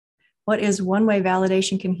What is one way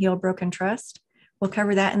validation can heal broken trust? We'll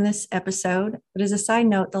cover that in this episode. But as a side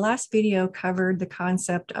note, the last video covered the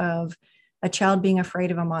concept of a child being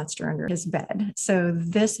afraid of a monster under his bed. So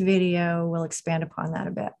this video will expand upon that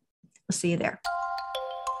a bit. We'll see you there.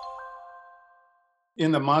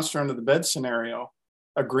 In the monster under the bed scenario,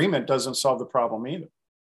 agreement doesn't solve the problem either.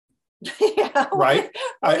 Yeah, right?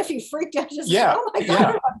 What if you freaked out? Just yeah, oh my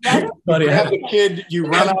God, yeah. But as a kid, you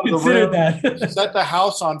run out of the room, that. set the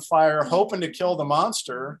house on fire, hoping to kill the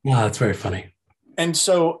monster. Wow, that's very funny. And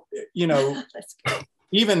so,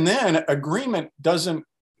 even then, agreement doesn't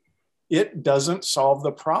solve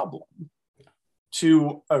the problem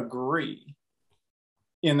to agree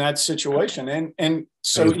in that situation. And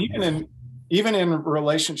so even in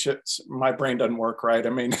relationships, my brain doesn't work right. I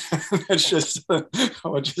mean, it's just,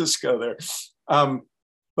 I'll just go there.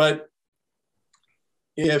 But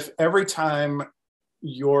if every time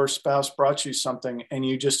your spouse brought you something and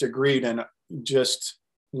you just agreed and just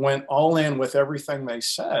went all in with everything they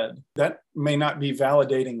said, that may not be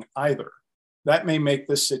validating either. That may make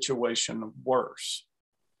this situation worse,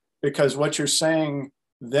 because what you're saying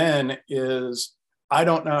then is, I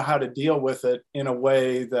don't know how to deal with it in a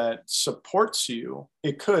way that supports you.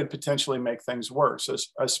 It could potentially make things worse,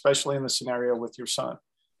 especially in the scenario with your son.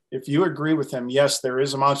 If you agree with him, yes, there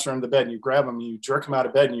is a monster in the bed, and you grab him, you jerk him out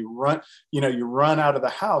of bed, and you run out of the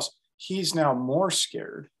house, he's now more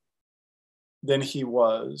scared than he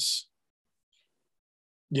was,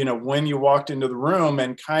 when you walked into the room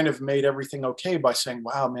and kind of made everything okay by saying,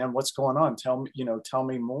 wow, man, what's going on? Tell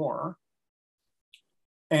me more.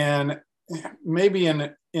 And maybe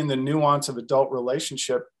in the nuance of adult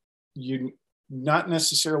relationship, you not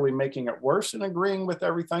necessarily making it worse and agreeing with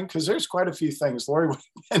everything, because there's quite a few things, Lori,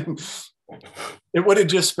 it would have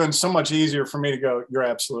just been so much easier for me to go, you're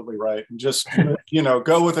absolutely right, and just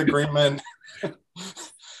go with agreement.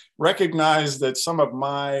 Recognize that some of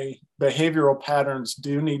my behavioral patterns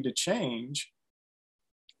do need to change,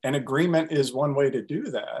 and agreement is one way to do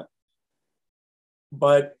that.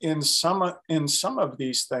 But in some of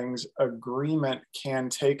these things, agreement can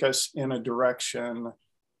take us in a direction,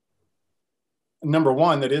 number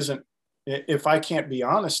one, that isn't, if I can't be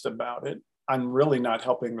honest about it, I'm really not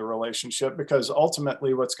helping the relationship, because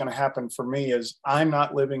ultimately what's going to happen for me is I'm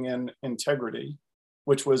not living in integrity,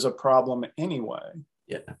 which was a problem anyway.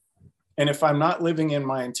 Yeah. And if I'm not living in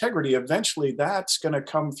my integrity, eventually that's going to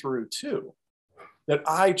come through too, that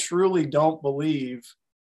I truly don't believe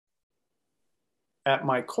at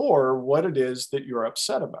my core what it is that you're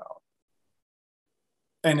upset about.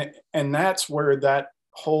 And that's where that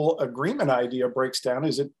whole agreement idea breaks down,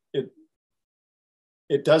 is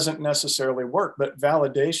it doesn't necessarily work, but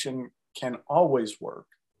validation can always work,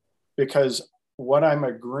 because what I'm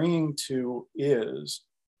agreeing to is,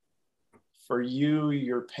 for you,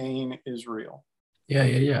 your pain is real.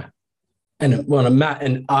 Yeah. And Matt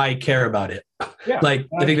and I care about it. Yeah, I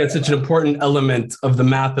think that's such an important element of the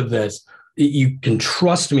math of this. You can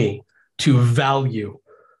trust me to value,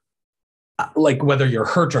 whether you're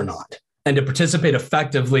hurt or not, and to participate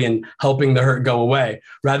effectively in helping the hurt go away,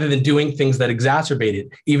 rather than doing things that exacerbate it.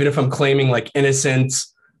 Even if I'm claiming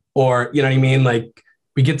innocence, or,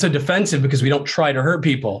 we get so defensive because we don't try to hurt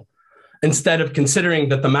people, instead of considering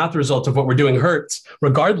that the math result of what we're doing hurts,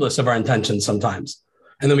 regardless of our intentions sometimes.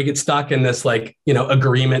 And then we get stuck in this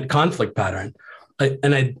agreement conflict pattern.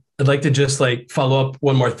 I'd like to just follow up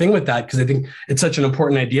one more thing with that, because I think it's such an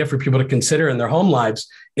important idea for people to consider in their home lives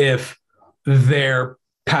if their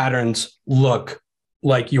patterns look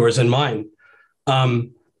like yours and mine.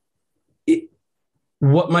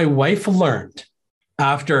 What my wife learned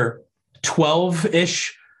after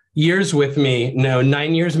 12-ish years with me,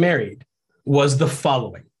 9 years married, was the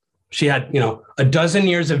following. She had, a dozen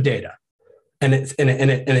years of data, and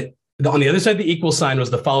it on the other side of the equal sign was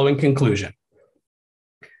the following conclusion.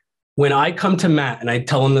 When I come to Matt and I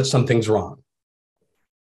tell him that something's wrong,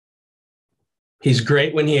 he's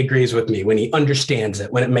great when he agrees with me, when he understands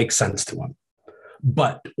it, when it makes sense to him.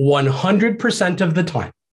 But 100% of the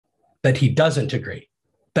time that he doesn't agree,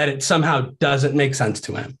 that it somehow doesn't make sense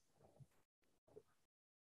to him,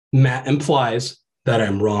 Matt implies that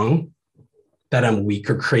I'm wrong, that I'm weak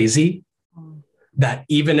or crazy, that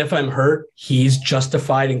even if I'm hurt, he's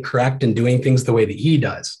justified and correct in doing things the way that he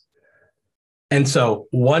does. And so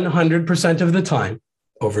 100% of the time,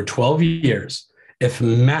 over 12 years, if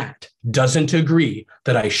Matt doesn't agree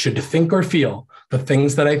that I should think or feel the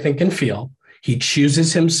things that I think and feel, he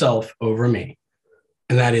chooses himself over me.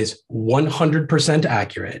 And that is 100%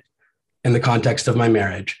 accurate in the context of my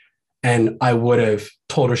marriage. And I would have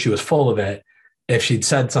told her she was full of it if she'd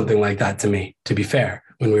said something like that to me, to be fair.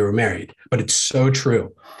 when we were married, but it's so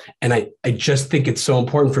true. And I just think it's so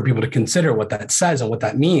important for people to consider what that says and what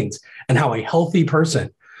that means, and how a healthy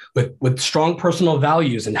person with strong personal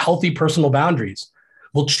values and healthy personal boundaries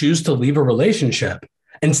will choose to leave a relationship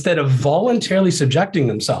instead of voluntarily subjecting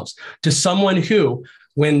themselves to someone who,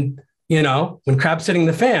 when crap's hitting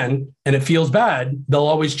the fan and it feels bad, they'll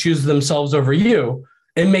always choose themselves over you.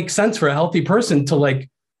 It makes sense for a healthy person to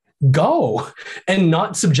like go and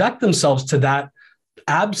not subject themselves to that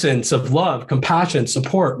absence of love, compassion,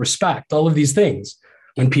 support, respect, all of these things.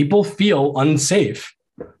 When people feel unsafe,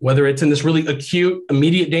 whether it's in this really acute,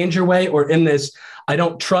 immediate danger way, or in this, I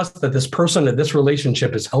don't trust that this person or this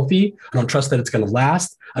relationship is healthy. I don't trust that it's going to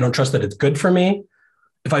last. I don't trust that it's good for me.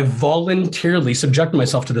 If I voluntarily subject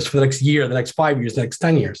myself to this for the next year, the next 5 years, the next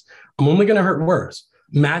 10 years, I'm only going to hurt worse.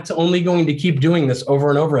 Matt's only going to keep doing this over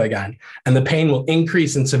and over again. And the pain will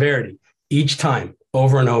increase in severity each time,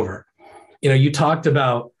 over and over. You talked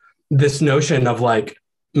about this notion of like,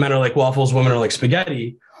 men are like waffles, women are like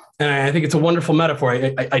spaghetti. And I think it's a wonderful metaphor.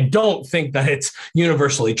 I don't think that it's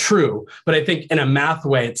universally true, but I think in a math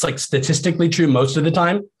way, it's like statistically true most of the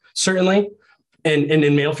time, certainly, and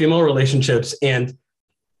in male-female relationships. And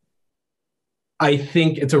I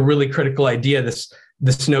think it's a really critical idea,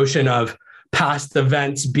 this notion of past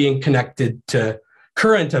events being connected to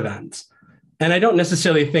current events. And I don't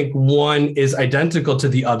necessarily think one is identical to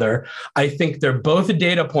the other. I think they're both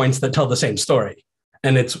data points that tell the same story.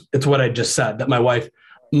 And it's what I just said, that my wife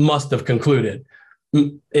must have concluded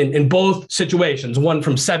in both situations, one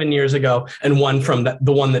from 7 years ago and one from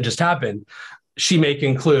the one that just happened. She may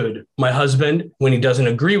conclude my husband, when he doesn't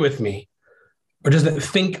agree with me or doesn't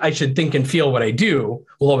think I should think and feel what I do,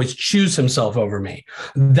 will always choose himself over me.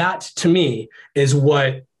 That to me is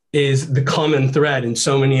what is the common thread in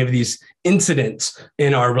so many of these incidents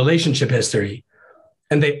in our relationship history.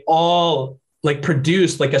 And they all like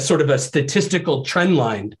produce like a sort of a statistical trend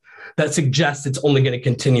line that suggests it's only going to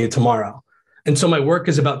continue tomorrow. And so my work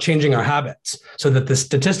is about changing our habits so that the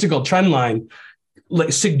statistical trend line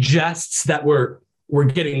like suggests that we're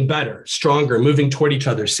getting better, stronger, moving toward each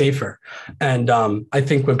other, safer. And I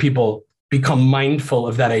think when people become mindful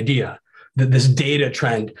of that idea, that this data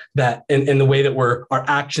trend, that in the way that our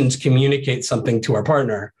actions communicate something to our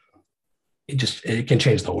partner, it can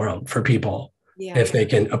change the world for people if they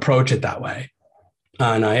can approach it that way.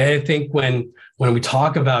 And I think when we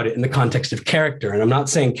talk about it in the context of character, and I'm not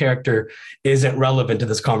saying character isn't relevant to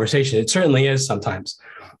this conversation, it certainly is sometimes,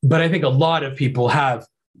 but I think a lot of people have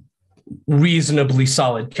reasonably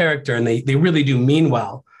solid character and they really do mean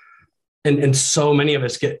well. And so many of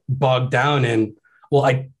us get bogged down in, well,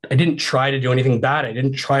 I didn't try to do anything bad. I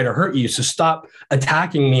didn't try to hurt you. So stop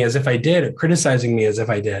attacking me as if I did or criticizing me as if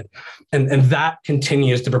I did. And that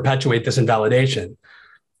continues to perpetuate this invalidation.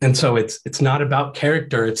 And so it's not about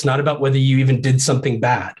character. It's not about whether you even did something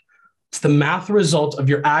bad. It's the math result of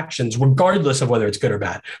your actions, regardless of whether it's good or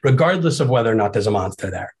bad, regardless of whether or not there's a monster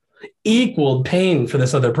there. Equaled pain for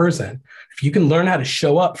this other person. If you can learn how to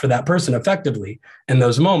show up for that person effectively in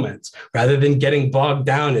those moments, rather than getting bogged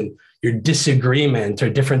down in your disagreement or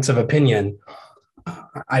difference of opinion,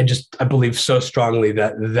 I believe so strongly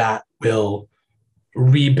that will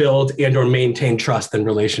rebuild and or maintain trust in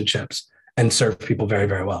relationships and serve people very,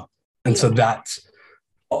 very well. And so that's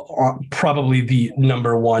probably the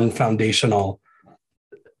number one foundational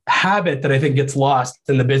habit that I think gets lost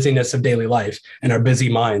in the busyness of daily life and our busy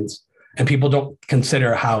minds. And people don't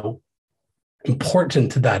consider how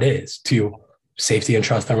important that is to safety and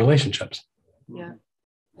trust in relationships. Yeah.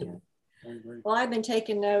 Well, I've been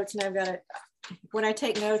taking notes, and when I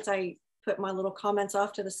take notes, I put my little comments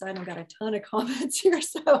off to the side. I've got a ton of comments here.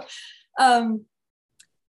 So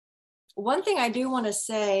one thing I do want to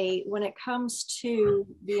say when it comes to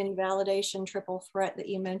the invalidation triple threat that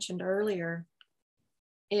you mentioned earlier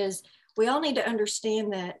is we all need to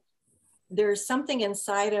understand that there's something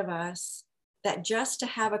inside of us that just to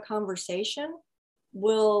have a conversation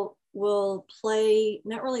will play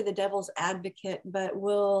not really the devil's advocate, but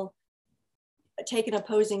will take an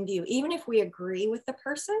opposing view. Even if we agree with the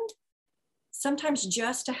person, sometimes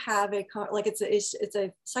just to have it's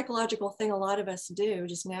a psychological thing a lot of us do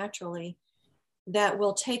just naturally, that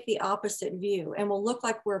will take the opposite view and will look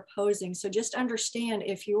like we're opposing. So just understand,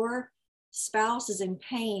 if your spouse is in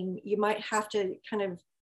pain, you might have to kind of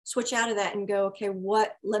switch out of that and go, okay,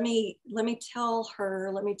 let me tell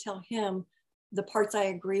him the parts I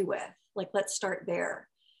agree with. Like, let's start there.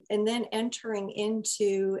 And then entering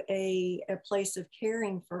into a place of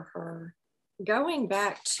caring for her. Going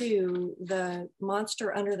back to the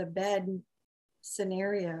monster under the bed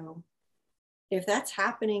scenario, if that's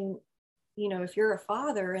happening, if you're a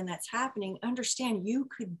father and that's happening, understand you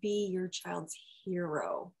could be your child's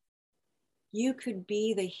hero. You could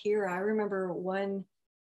be the hero. I remember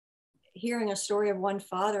hearing a story of one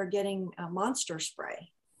father getting a monster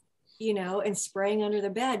spray, and spraying under the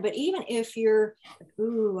bed. But even if you're,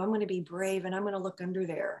 ooh, I'm going to be brave and I'm going to look under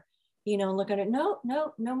there, look under, no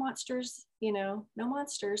monsters, no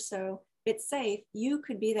monsters. So it's safe. You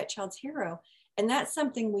could be that child's hero. And that's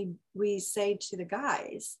something we say to the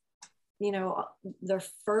guys, the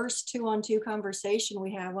first 2-on-2 conversation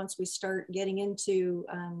we have once we start getting into,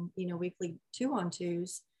 weekly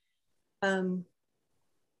 2-on-2s.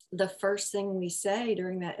 The first thing we say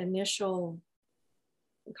during that initial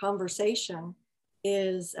conversation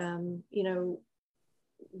is,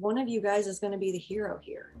 one of you guys is going to be the hero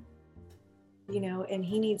here, and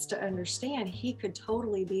he needs to understand he could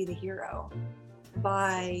totally be the hero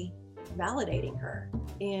by validating her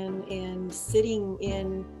and sitting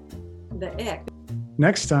in the ick.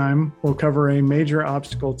 Next time, we'll cover a major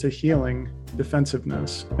obstacle to healing,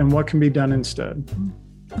 defensiveness, and what can be done instead.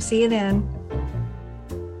 I'll see you then.